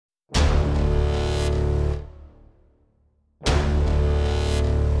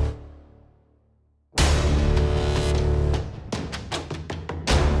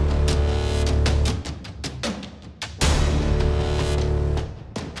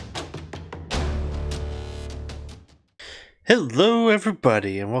Hello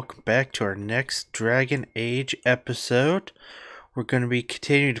everybody and welcome back to our next Dragon Age episode. We're going to be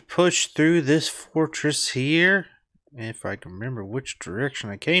continuing to push through this fortress here. If I can remember which direction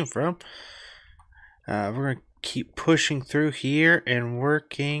I came from. We're going to keep pushing through here and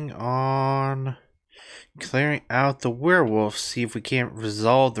working on clearing out the werewolves. See if we can't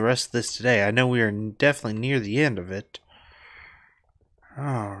resolve the rest of this today. I know we are definitely near the end of it.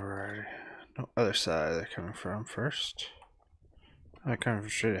 Alright. No, other side they're coming from first. I kind of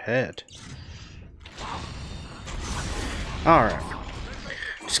straight ahead. Alright.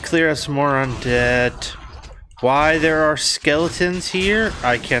 Just clear out some more undead. Why there are skeletons here,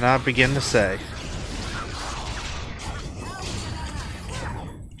 I cannot begin to say.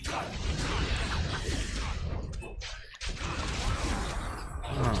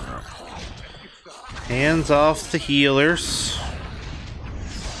 Alright. Hands off the healers.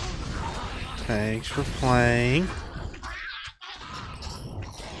 Thanks for playing.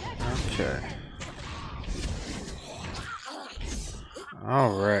 Okay.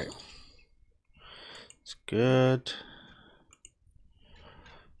 Alright. It's good.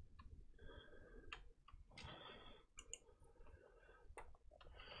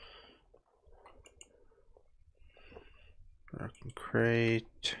 Broken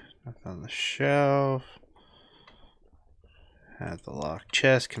crate. Nothing on the shelf. Had the locked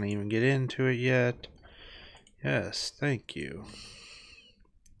chest. Can I even get into it yet? Yes, thank you.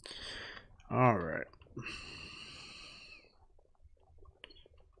 Alright.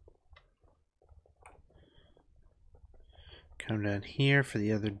 Come down here for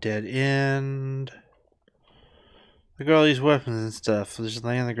the other dead end. Look at all these weapons and stuff. They're just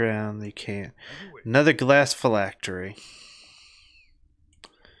laying on the ground. They can't. Another glass phylactery.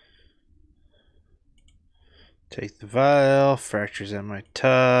 Take the vial. Fractures at my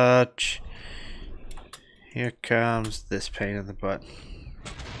touch. Here comes this pain in the butt.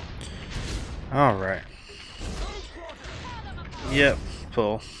 Alright. Yep,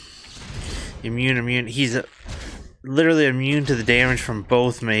 pull. Immune. He's literally immune to the damage from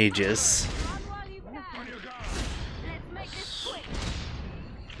both mages.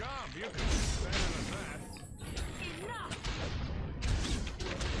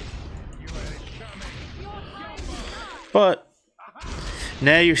 But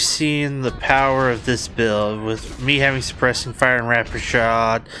now you're seeing the power of this build with me having suppressing fire and rapid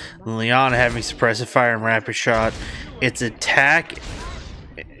shot, and Liana having suppressive fire and rapid shot. Its attack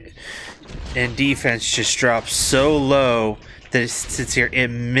and defense just drops so low that it sits here. It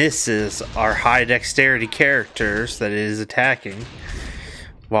misses our high dexterity characters that it is attacking,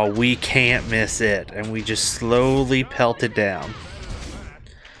 while we can't miss it, and we just slowly pelt it down.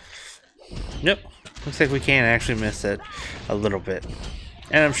 Yep, looks like we can actually miss it a little bit.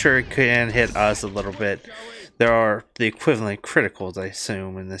 And I'm sure it can hit us a little bit. There are the equivalent criticals, I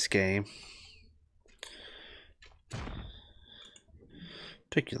assume, in this game.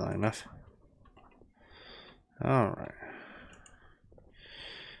 Took you long enough. Alright.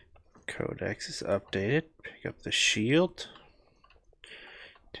 Codex is updated. Pick up the shield.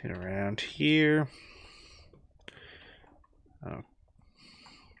 Turn around here. Oh.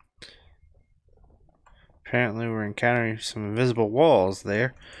 Apparently we're encountering some invisible walls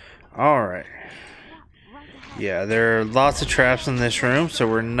there. Alright. Yeah, there are lots of traps in this room, so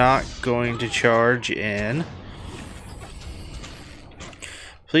we're not going to charge in.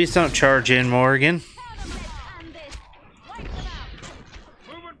 Please don't charge in, Morgan.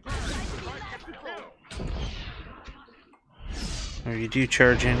 Or you do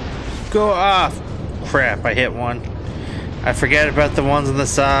charge in. Go off! Crap, I hit one. I forgot about the ones on the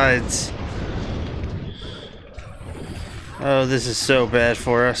sides. Oh, this is so bad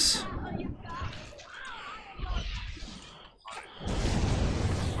for us.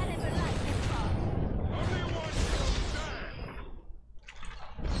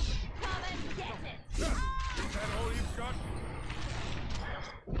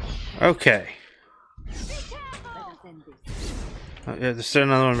 Okay. Oh, yeah, there's still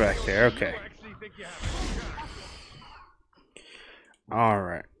another one back there. Okay.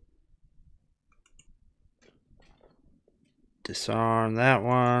 Alright. Disarm that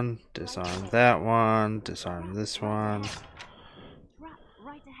one. Disarm that one. Disarm this one.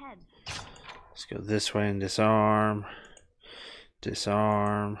 Let's go this way and disarm.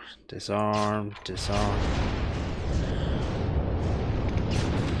 Disarm. Disarm. Disarm.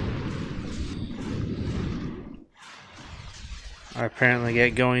 I apparently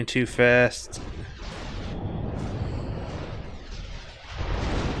get going too fast.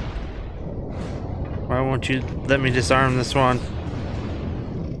 Why won't you let me disarm this one?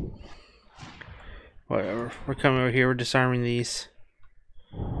 Whatever. We're coming over here. We're disarming these.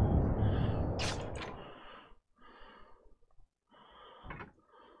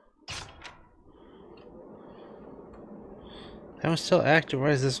 That one's still active.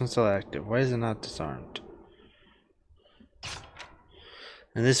 Why is this one still active? Why is it not disarmed?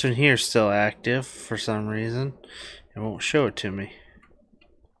 And this one here is still active for some reason. It won't show it to me.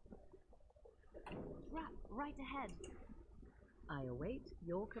 Right ahead. I await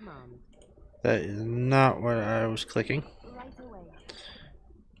your command. That is not what I was clicking. Right away.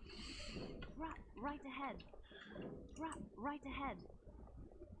 Right ahead. Right ahead.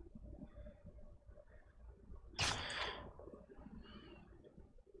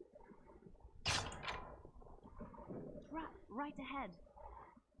 Right ahead.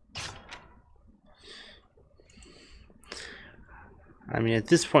 I mean, at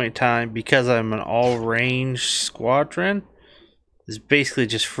this point in time, because I'm an all-range squadron, it's basically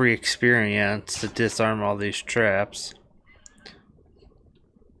just free experience to disarm all these traps.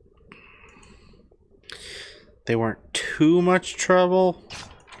 They weren't too much trouble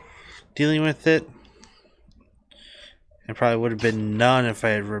dealing with it. It probably would have been none if I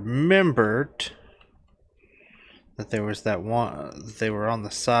had remembered that there was that one. They were on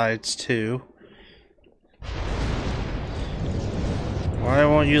the sides too. Why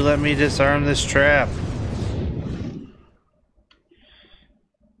won't you let me disarm this trap?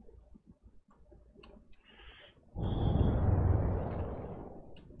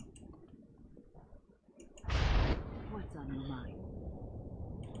 What's on your mind?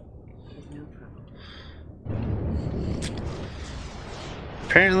 There's no trouble.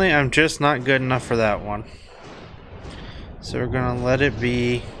 Apparently, I'm just not good enough for that one. So we're gonna let it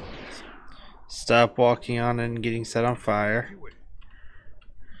be. Stop walking on it and getting set on fire.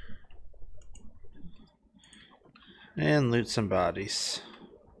 And loot some bodies.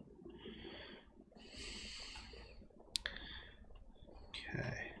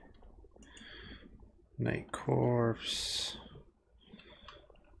 Okay. Night corpse.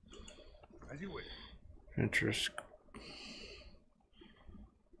 Interest.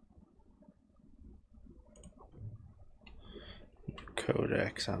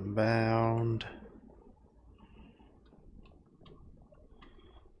 Codex Unbound.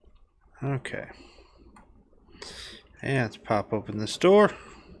 Okay. And let's pop open this door.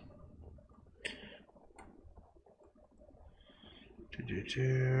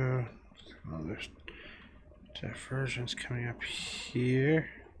 Oh, there's diversions coming up here.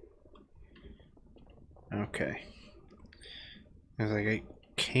 Okay. Looks like I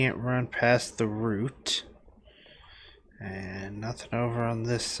can't run past the route. And nothing over on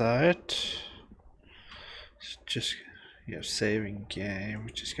this side. It's just, saving game.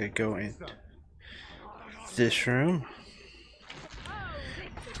 We just gotta go in this room.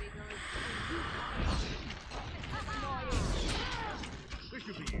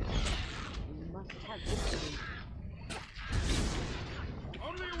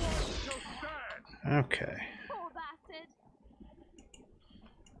 Okay.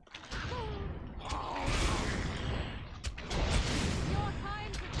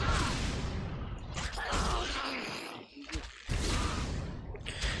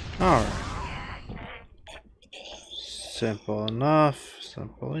 Alright. Simple enough.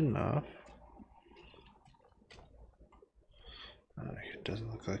 Simple enough. It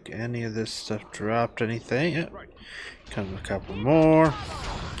doesn't look like any of this stuff dropped anything. Yep. Comes a couple more.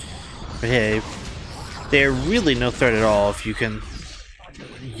 But hey, they're really no threat at all if you can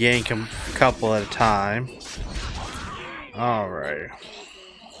yank them a couple at a time. Alright.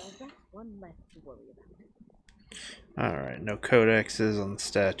 Alright, no codexes on the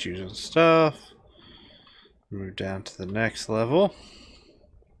statues and stuff. Move down to the next level.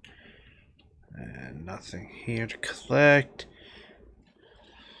 And nothing here to collect.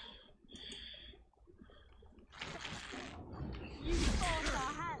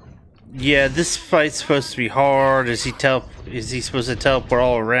 Yeah, this fight's supposed to be hard. Is he supposed to teleport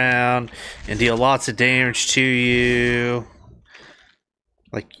all around and deal lots of damage to you?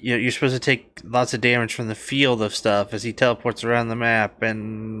 Like, you're supposed to take lots of damage from the field of stuff as he teleports around the map,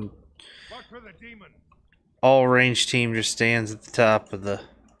 and all range team just stands at the top of the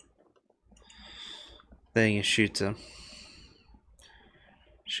thing and shoots him.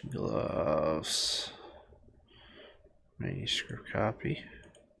 Gloves. Manuscript copy.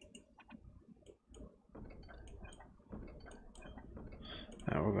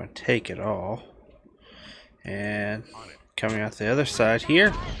 Now we're going to take it all. And coming out the other side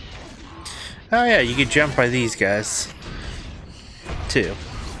here. Oh yeah, you could jump by these guys too.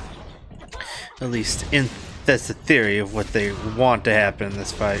 At least that's the theory of what they want to happen in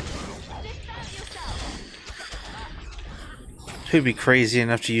this fight. Who'd be crazy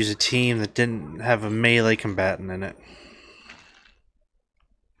enough to use a team that didn't have a melee combatant in it?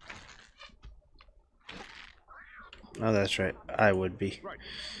 Oh, that's right. I would be. Right.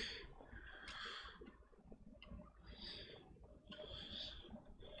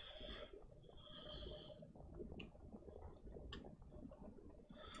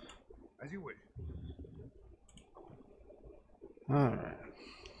 As you wish. Alright.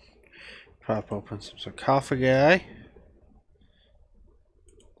 Pop open some sarcophagi.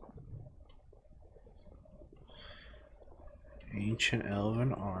 Ancient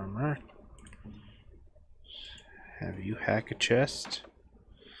elven armor. Have you hack a chest?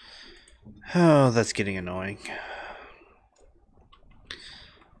 Oh, that's getting annoying.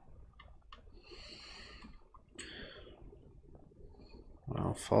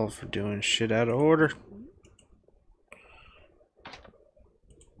 I'll fall for doing shit out of order.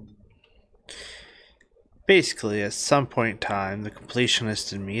 Basically, at some point in time, the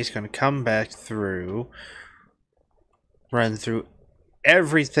completionist in me is going to come back through, run through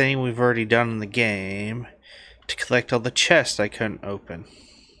everything we've already done in the game to collect all the chests I couldn't open.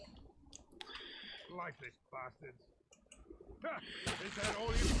 Lifeless bastards. Ha! Is that all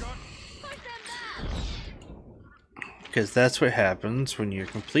you've got? Because that's what happens when you're a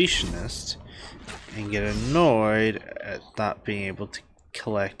completionist and get annoyed at not being able to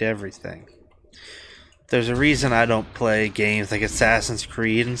collect everything. There's a reason I don't play games like Assassin's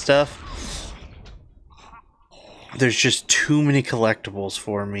Creed and stuff. There's just too many collectibles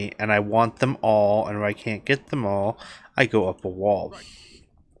for me, and I want them all, and if I can't get them all, I go up a wall.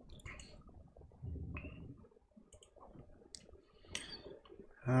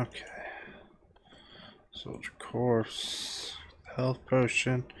 Okay. Soldier corpse, health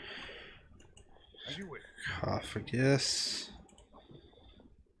potion, As you wish. sarcophagus.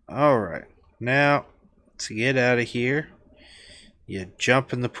 Alright, now to get out of here, you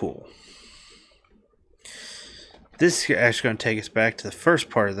jump in the pool. This is actually going to take us back to the first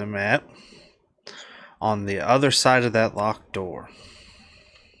part of the map on the other side of that locked door.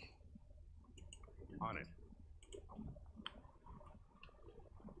 On it.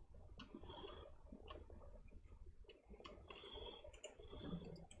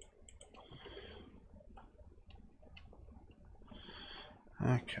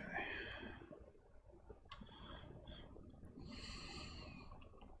 Okay.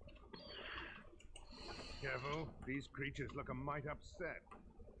 Careful. These creatures look a mite upset.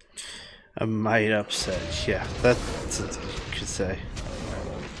 I might upset. Yeah, that's what you could say.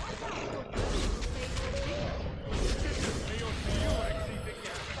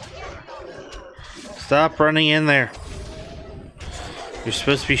 Stop running in there. You're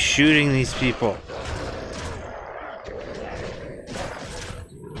supposed to be shooting these people.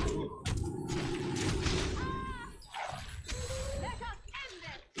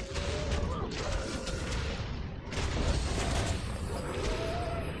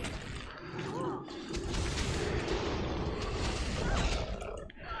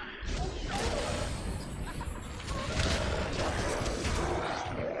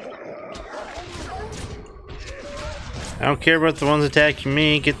 I don't care about the ones attacking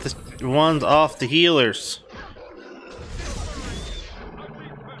me. Get the ones off the healers.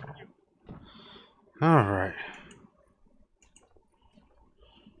 Alright.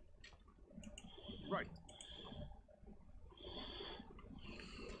 Right.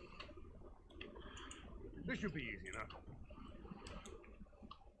 This should be easy enough.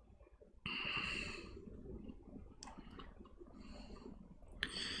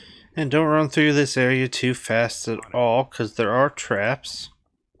 And don't run through this area too fast at all, because there are traps.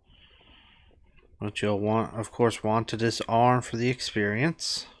 Which you'll want, of course, want to disarm for the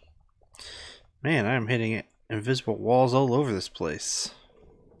experience. Man, I'm hitting invisible walls all over this place.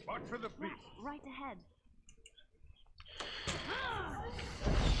 Watch for the beast. Right ahead.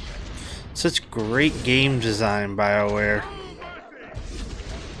 Such great game design, BioWare.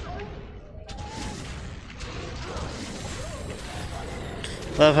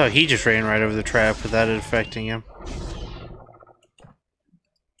 Love how he just ran right over the trap without it affecting him.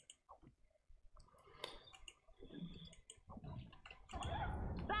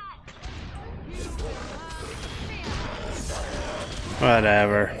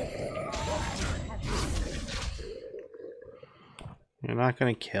 Whatever. You're not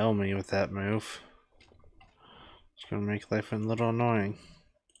gonna kill me with that move. It's gonna make life a little annoying.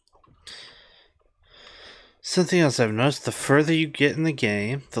 Something else I've noticed, the further you get in the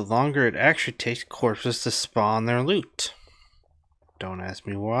game, the longer it actually takes corpses to spawn their loot. Don't ask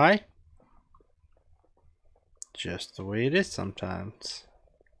me why. Just the way it is sometimes.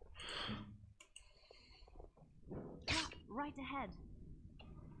 Right right ahead.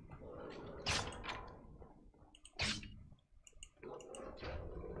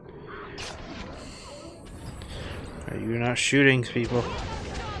 Are you not shooting people?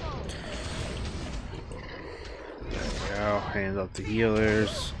 Go, hands up the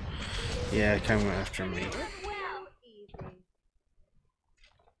healers. Yeah, come after me. Well, easy.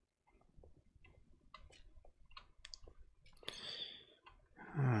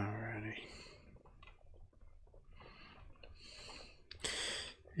 Alrighty.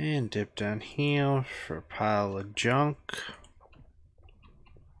 And dip down here for a pile of junk.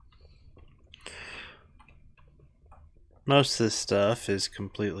 Most of this stuff is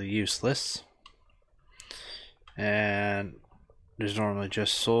completely useless. And is normally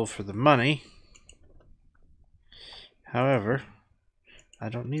just sold for the money. However, I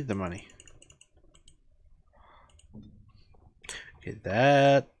don't need the money. Okay,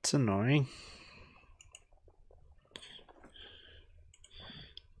 that's annoying.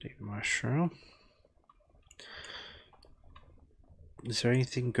 Take mushroom. Is there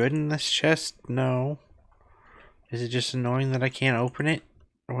anything good in this chest? No. Is it just annoying that I can't open it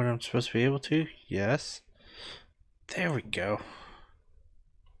when I'm supposed to be able to? Yes. There we go.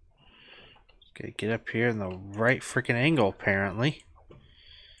 Okay, get up here in the right freaking angle, apparently.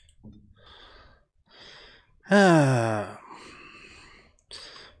 It's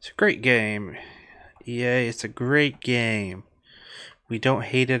a great game. EA, it's a great game. We don't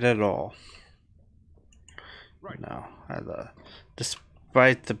hate it at all. Right. No,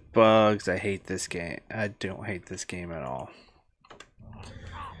 despite the bugs, I hate this game. I don't hate this game at all.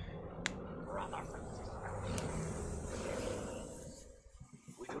 Brothers and sisters,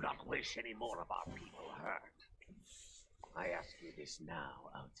 we do not wish any more of our people hurt. I ask you this now,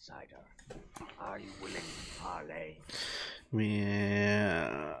 outsider. Are you willing to parley?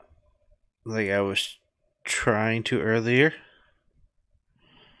 Yeah, like I was trying to earlier.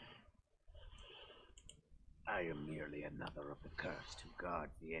 I am merely another of the cursed who guard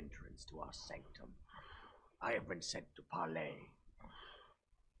the entrance to our sanctum. I have been sent to parley.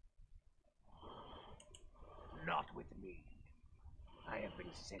 Not with me. I have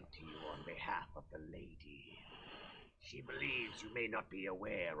been sent to you on behalf of the lady. She believes you may not be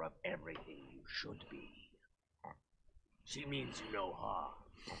aware of everything you should be. She means you no harm,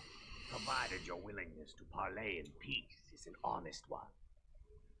 provided your willingness to parley in peace is an honest one.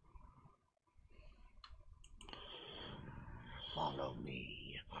 Follow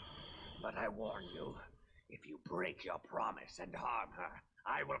me. But I warn you, if you break your promise and harm her,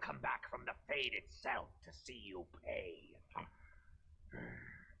 I will come back from the Fade itself to see you pay.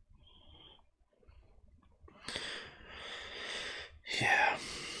 Yeah.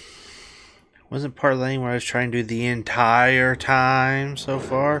 Wasn't parlaying what I was trying to do the entire time so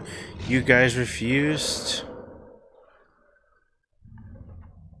far. You guys refused.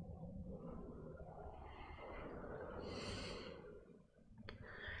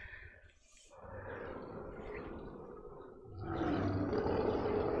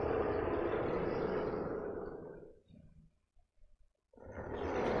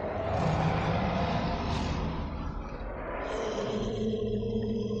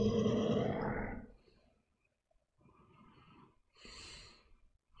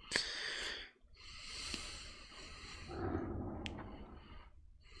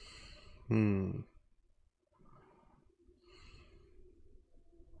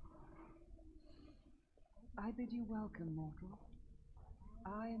 I bid you welcome, mortal.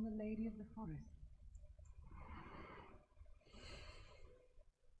 I am the Lady of the Forest.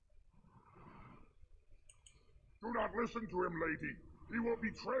 Do not listen to him, lady. He will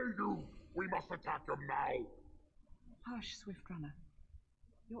betray you. We must attack him now. Hush, Swift Runner.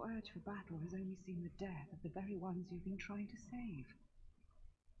 Your urge for battle has only seen the death of the very ones you've been trying to save.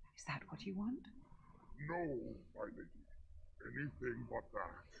 Is that what you want? No, my lady. Anything but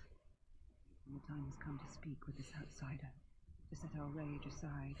that. And the time has come to speak with this outsider, to set our rage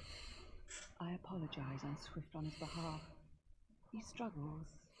aside. I apologize on Swift Runner's behalf. He struggles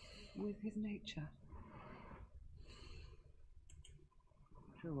with his nature.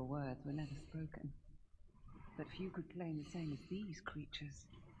 Truer words were never spoken, but few could claim the same as these creatures,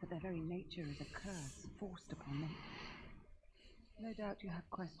 that their very nature is a curse forced upon them. No doubt you have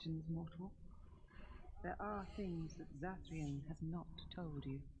questions, mortal. There are things that Zathrian has not told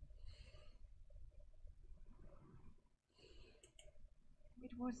you.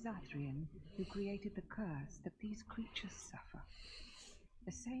 It was Zathrian who created the curse that these creatures suffer.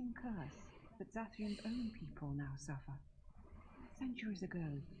 The same curse that Zathrian's own people now suffer. Centuries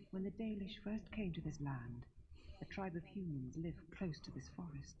ago, when the Dalish first came to this land, a tribe of humans lived close to this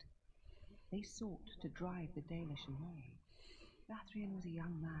forest. They sought to drive the Dalish away, Zathrian was a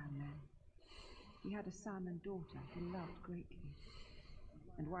young man then. He had a son and daughter he loved greatly.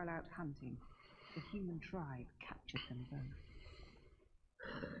 And while out hunting, the human tribe captured them both.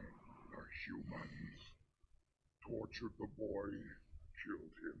 The humans tortured the boy,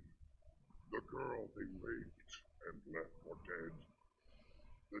 killed him. The girl they raped and left for dead.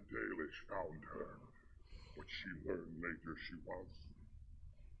 The Dalish found her, but she learned later she was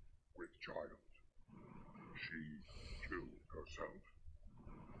with child. She killed herself.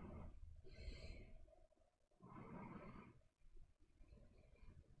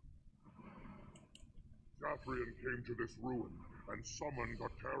 Zathrian came to this ruin and summoned a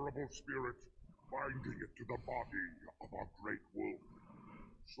terrible spirit, binding it to the body of a great wolf.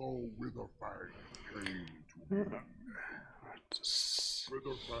 So Witherfang came to me.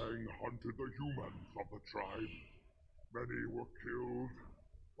 Witherfang hunted the humans of the tribe. Many were killed,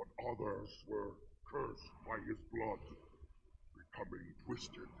 but others were cursed by his blood, becoming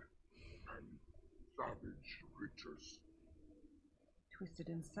twisted and savage creatures. Twisted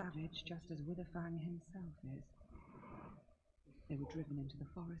and savage, just as Witherfang himself is. They were driven into the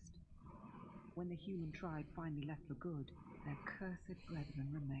forest. When the human tribe finally left for good, their cursed brethren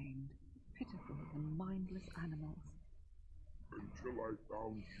remained, pitiful and mindless animals. Until I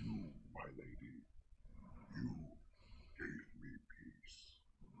found you, my lady. You gave me peace.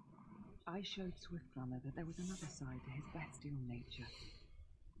 I showed Swiftrunner that there was another side to his bestial nature.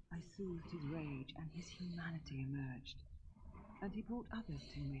 I soothed his rage and his humanity emerged, and he brought others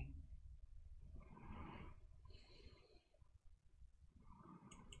to me.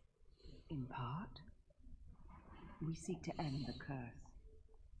 In part, we seek to end the curse.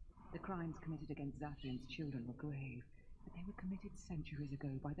 The crimes committed against Zathrian's children were grave, but they were committed centuries ago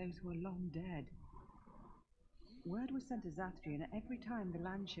by those who are long dead. Word was sent to Zathrian every time the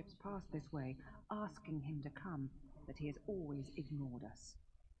landships passed this way, asking him to come, but he has always ignored us.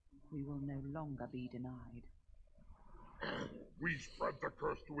 We will no longer be denied. We spread the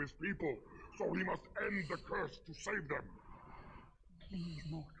curse to his people, so he must end the curse to save them. Please,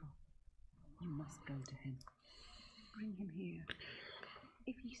 mortal, you must go to him. Bring him here.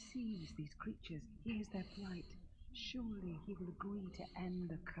 If he sees these creatures, hears their plight, surely he will agree to end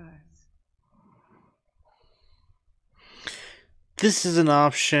the curse. This is an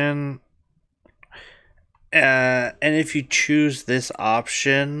option, and if you choose this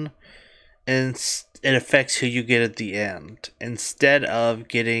option, it affects who you get at the end. Instead of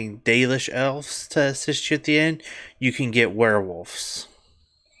getting Dalish elves to assist you at the end, you can get werewolves.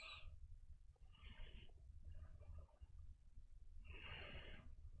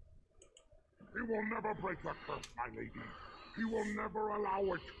 He will never break the curse, my lady. He will never allow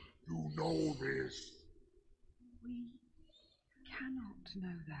it. You know this. We cannot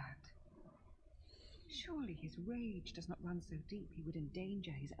know that. Surely his rage does not run so deep he would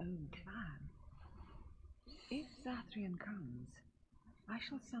endanger his own clan. If Zathrian comes, I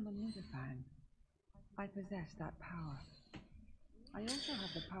shall summon Witherfang. I possess that power. I also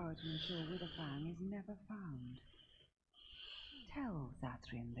have the power to ensure Witherfang is never found. Tell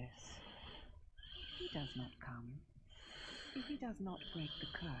Zathrian this. If he does not come, if he does not break the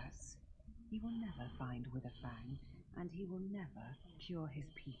curse, he will never find Witherfang, and he will never cure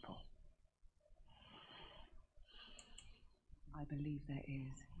his people. I believe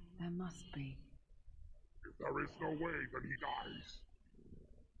there must be. If there is no way, then he dies.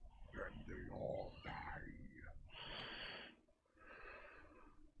 Then they all die.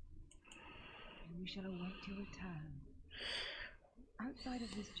 And we shall await your return. Outside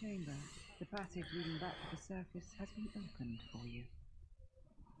of this chamber, the passage leading back to the surface has been opened for you.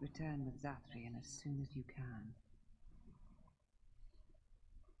 Return with Zathrian as soon as you can.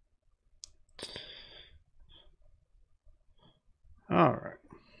 Alright.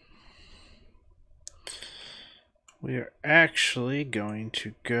 We are actually going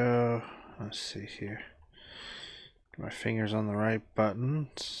to go, let's see here. Get my fingers on the right button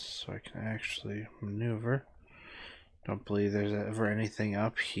so I can actually maneuver. Don't believe there's ever anything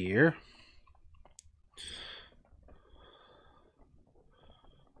up here.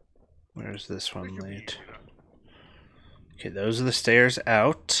 Where's this one lead? Okay, those are the stairs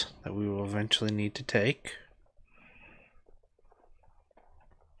out that we will eventually need to take.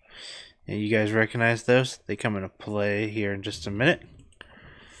 And you guys recognize those? They come into play here in just a minute.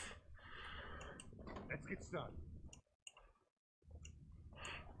 Let's get started.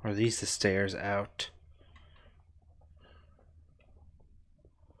 Or are these the stairs out?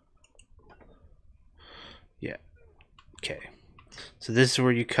 Yeah. Okay. So this is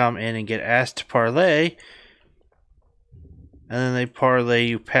where you come in and get asked to parlay. And then they parlay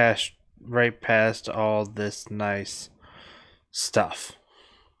you right past all this nice stuff.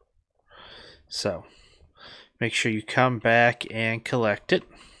 So make sure you come back and collect it.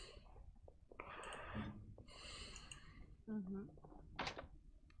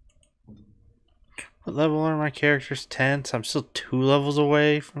 What level are my characters? 10, so I'm still 2 levels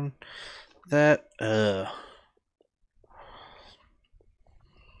away from that.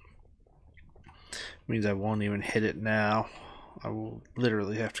 Means I won't even hit it now. I will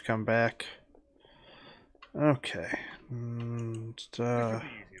literally have to come back. Okay. Take the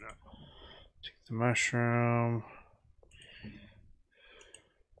mushroom.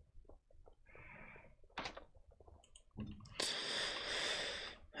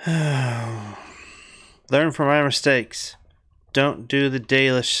 Learn from my mistakes. Don't do the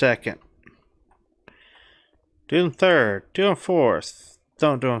Dalish second. Do them third. Do them fourth.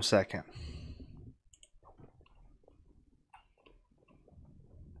 Don't do them second.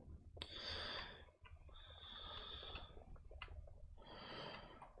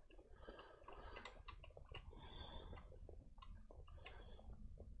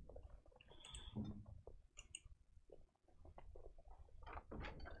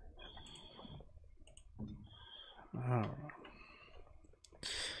 Oh.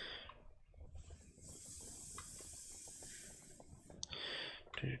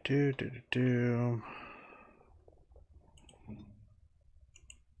 Do.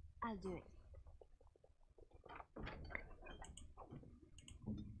 I'll do it.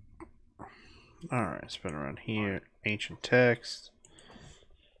 Alright, spin around here. Ancient text.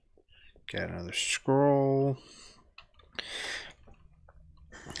 Got another scroll.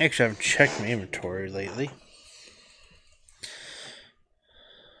 Actually, I haven't checked my inventory lately.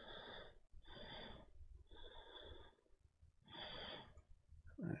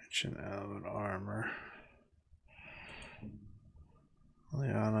 Ancient elven armor.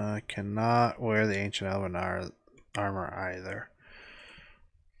 Liana cannot wear the ancient elven armor either.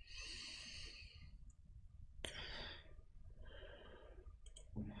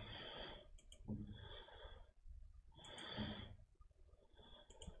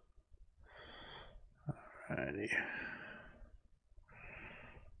 Alrighty.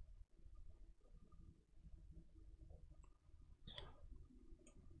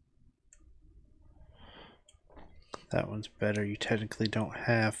 That one's better. You technically don't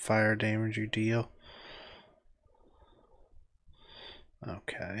have fire damage you deal.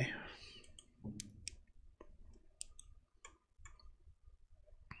 Okay.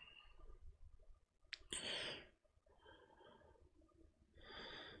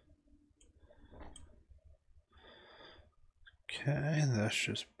 Okay, that's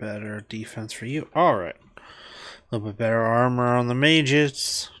just better defense for you. Alright. A little bit better armor on the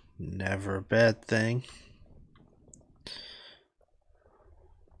mages. Never a bad thing.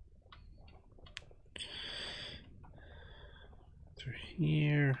 Through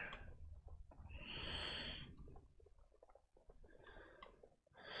here.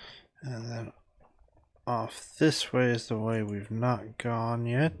 And then off this way is the way we've not gone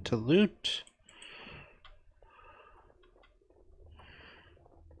yet to loot.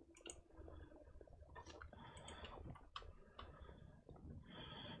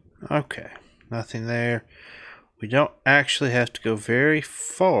 Okay, nothing there. We don't actually have to go very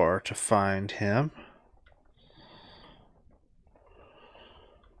far to find him.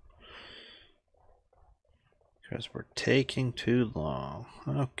 Because we're taking too long.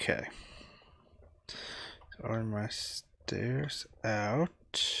 Okay. So are my stairs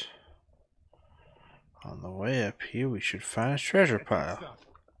out. On the way up here, we should find a treasure pile.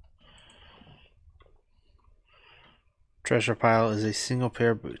 Treasure pile is a single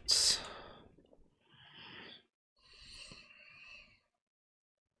pair of boots.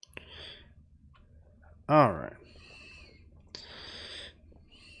 Alright.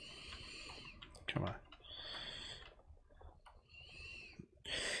 Come on.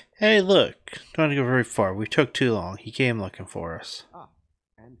 Hey, look. Don't have to go very far. We took too long. He came looking for us. Ah,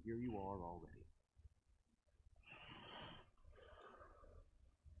 and here you are already.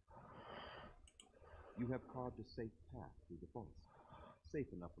 You have carved a safe path through the forest. Safe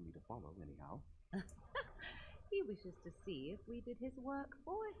enough for me to follow, anyhow. He wishes to see if we did his work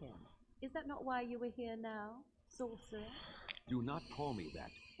for him. Is that not why you were here now, sorcerer? Do not call me that,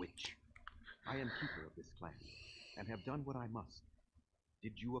 witch. I am keeper of this clan, and have done what I must.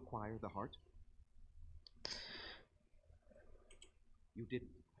 Did you acquire the heart? You didn't.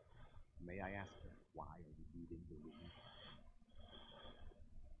 May I ask you, why are you leaving the room?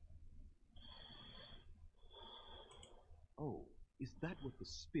 Oh, is that what the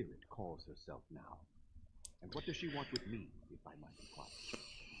spirit calls herself now? And what does she want with me, if I might inquire?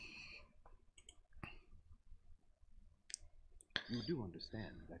 You do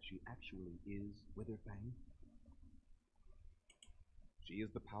understand that she actually is Witherfang? She is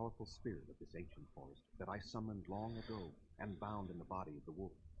the powerful spirit of this ancient forest that I summoned long ago and bound in the body of the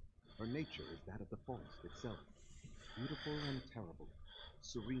wolf. Her nature is that of the forest itself, beautiful and terrible,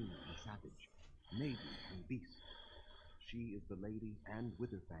 serene and savage, maiden and beast. She is the lady and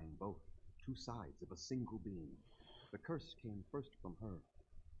Witherfang both, two sides of a single being. The curse came first from her.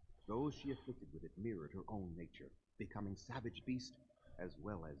 Those she afflicted with it mirrored her own nature, becoming savage beast as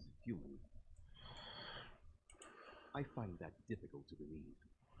well as human. I find that difficult to believe.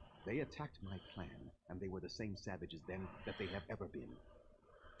 They attacked my clan, and they were the same savages then that they have ever been.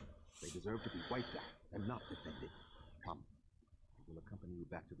 They deserve to be wiped out and not defended. Come, I will accompany you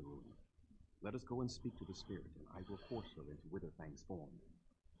back to the room. Let us go and speak to the spirit, and I will force her into Witherfang's form.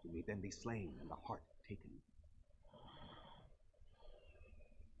 She may then be slain and the heart taken.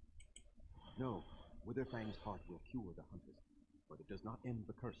 No, Witherfang's heart will cure the hunters, but it does not end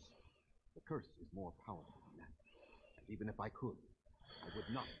the curse. The curse is more powerful than that. And even if I could, I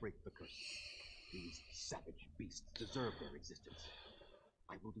would not break the curse. These savage beasts deserve their existence.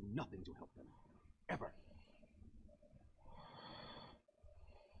 I will do nothing to help them. Ever.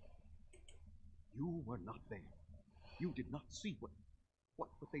 You were not there. You did not see what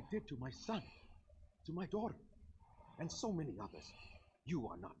they did to my son, to my daughter, and so many others. You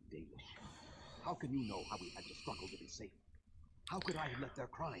are not Dalish. How can you know how we had to struggle to be safe? How could I let their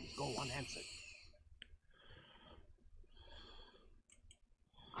crimes go unanswered?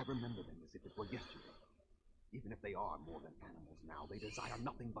 I remember them as if it were yesterday. Even if they are more than animals now, they desire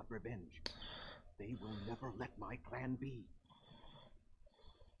nothing but revenge. They will never let my clan be.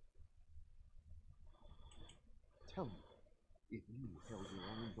 Tell me, if you held your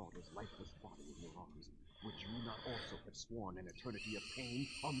own daughter's lifeless body in your arms, would you not also have sworn an eternity of pain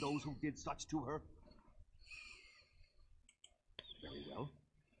on those who did such to her? Very well.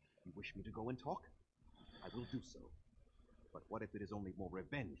 You wish me to go and talk? I will do so. But what if it is only more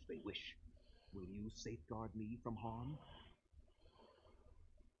revenge they wish? Will you safeguard me from harm?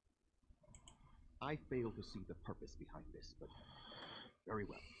 I fail to see the purpose behind this, but very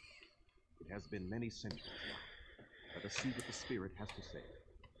well. It has been many centuries now. Let us see what the spirit has to say.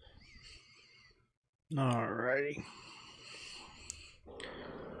 Alrighty.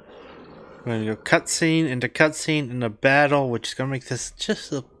 We're going to go cutscene into battle, which is going to make this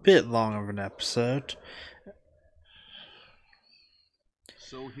just a bit long of an episode.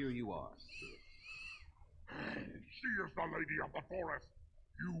 So here you are, spirit. She is the lady of the forest.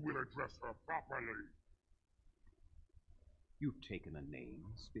 You will address her properly. You've taken a name,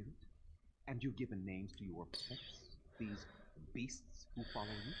 spirit, and you've given names to your pets, these beasts who follow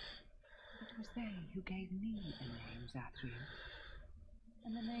you. It was they who gave me a name, Zathriel.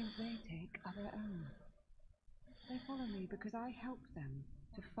 And the names they take are their own. They follow me because I help them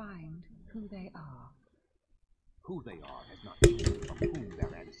to find who they are. Who they are has not changed from whom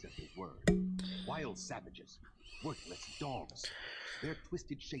their ancestors were. Wild savages, worthless dogs. Their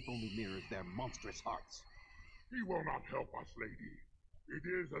twisted shape only mirrors their monstrous hearts. He will not help us, lady. It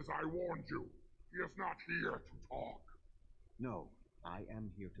is as I warned you. He is not here to talk. No, I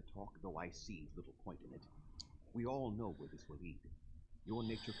am here to talk, though I see little point in it. We all know where this will lead. Your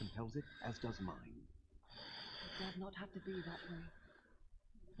nature compels it, as does mine. It does not have to be that way.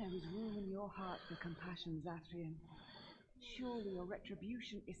 There is room in your heart for compassion, Zathriel. Surely your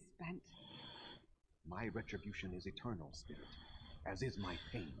retribution is spent. My retribution is eternal, spirit, as is my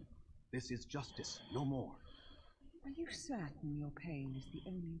pain. This is justice, no more. Are you certain your pain is the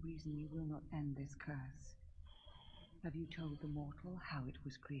only reason you will not end this curse? Have you told the mortal how it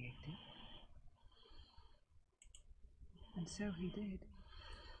was created? And so he did.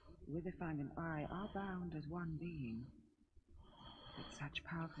 Witherfang and I are bound as one being. But such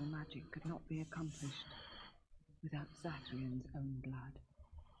powerful magic could not be accomplished without Zathriel's own blood.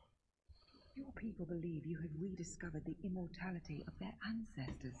 Your people believe you have rediscovered the immortality of their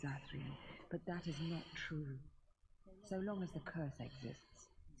ancestors, Zathriel, but that is not true. So long as the curse exists,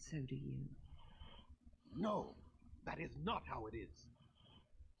 so do you. No, that is not how it is.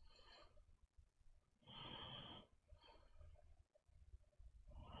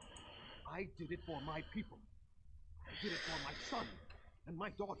 I did it for my people. I did it for my son and my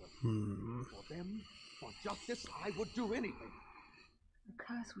daughter. For them, for justice, I would do anything. The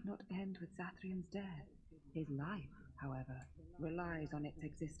curse would not end with Zathriel's death. His life, however, relies on its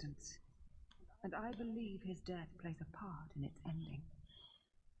existence. And I believe his death plays a part in its ending.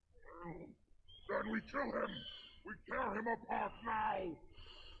 Then we kill him! We tear him apart now!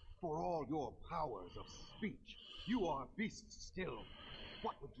 For all your powers of speech, you are beasts still.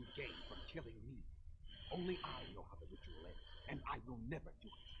 What would you gain from killing me? Only I know how the ritual ends, and I will never do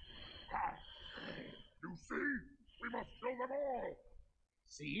it. Ha! You see? We must kill them all!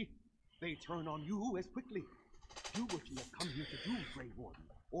 See? They turn on you as quickly. Do what you have come here to do, Grey Warden,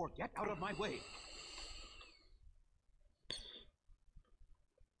 or get out of my way.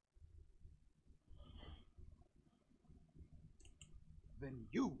 Then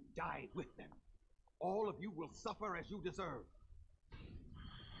you die with them. All of you will suffer as you deserve.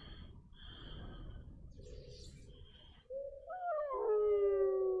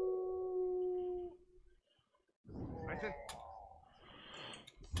 Listen.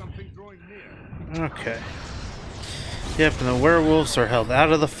 Something drawing near. Okay. Yep, and the werewolves are held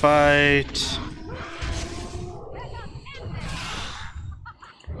out of the fight.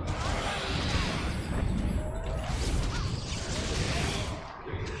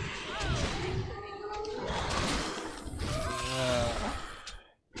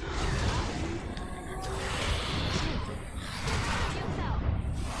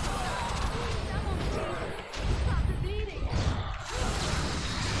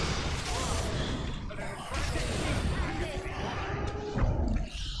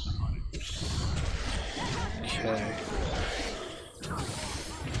 Okay.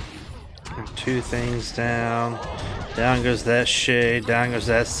 Two things down. Down goes that shade. Down goes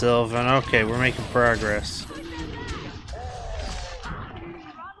that Sylvan. Okay, we're making progress.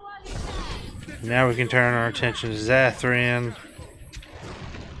 Now we can turn our attention to Zathrian.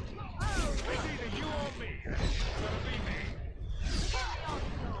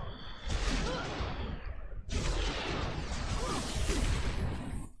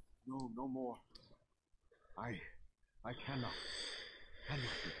 No more. I cannot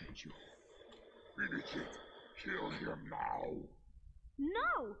defeat you. Finish it. Kill him now.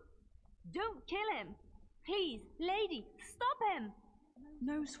 No! Don't kill him! Please, lady, stop him!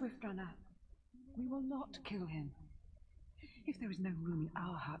 No, Swift Runner. We will not kill him. If there is no room in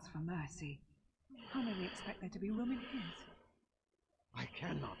our hearts for mercy, how may we expect there to be room in his? I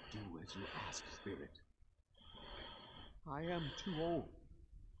cannot do as you ask, Spirit. I am too old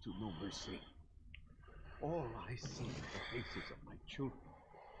to know mercy. All I see are the faces of my children,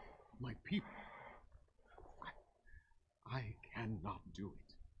 my people. I cannot do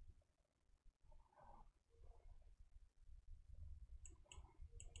it.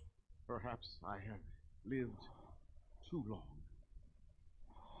 Perhaps I have lived too long.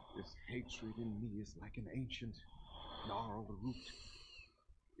 This hatred in me is like an ancient, gnarled root.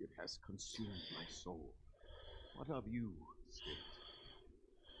 It has consumed my soul. What of you, Spirit?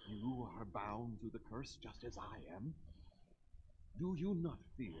 You are bound to the curse just as I am. Do you not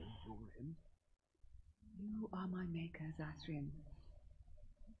fear your end? You are my maker, Zathrian.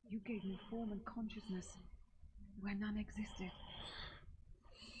 You gave me form and consciousness where none existed.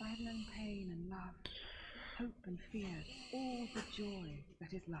 I have known pain and love, hope and fear, all the joy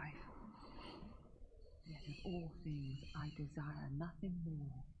that is life. Yet of all things I desire nothing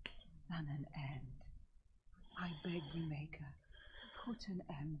more than an end. I beg you, Maker, put an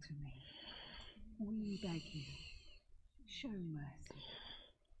end to me. We beg you, show mercy.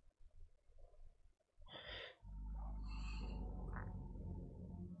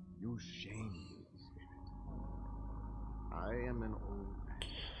 You shame me, Spirit. I am an old man,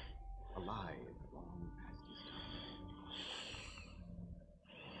 alive long past his time.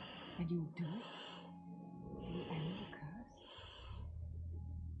 And you'll do it? You'll end the curse?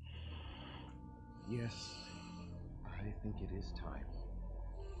 Yes, I think it is time.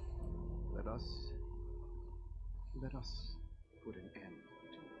 Let us put an end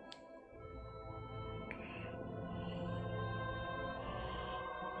to it.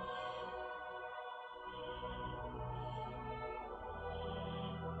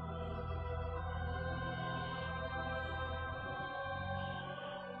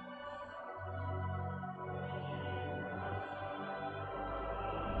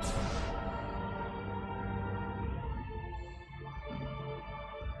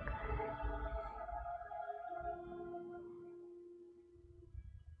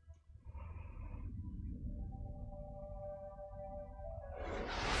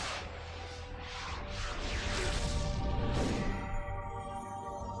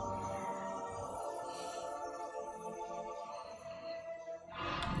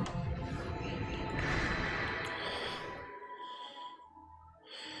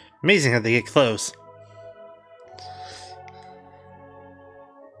 Amazing how they get close.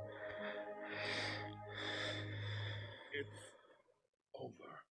 It's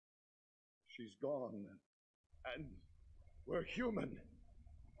over. She's gone. And we're human.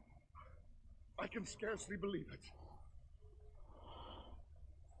 I can scarcely believe it.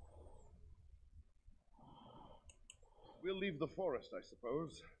 We'll leave the forest, I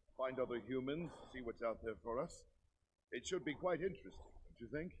suppose. Find other humans, see what's out there for us. It should be quite interesting, don't you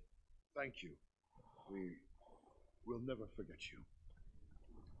think? Thank you. We'll never forget you.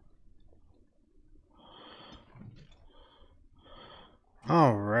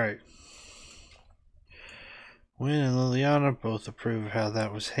 All right. Wynn and Liliana both approve of how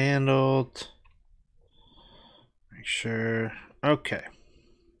that was handled. Make sure. Okay.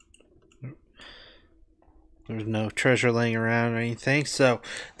 There's no treasure laying around or anything. So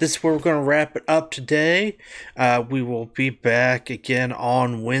this is where we're going to wrap it up today. We will be back again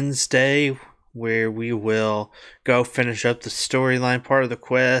on Wednesday, where we will go finish up the storyline part of the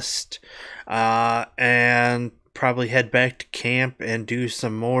quest, and probably head back to camp and do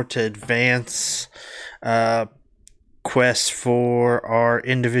some more to advance quests for our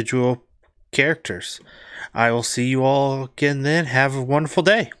individual characters. I will see you all again then. Have a wonderful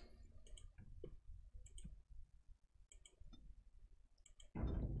day.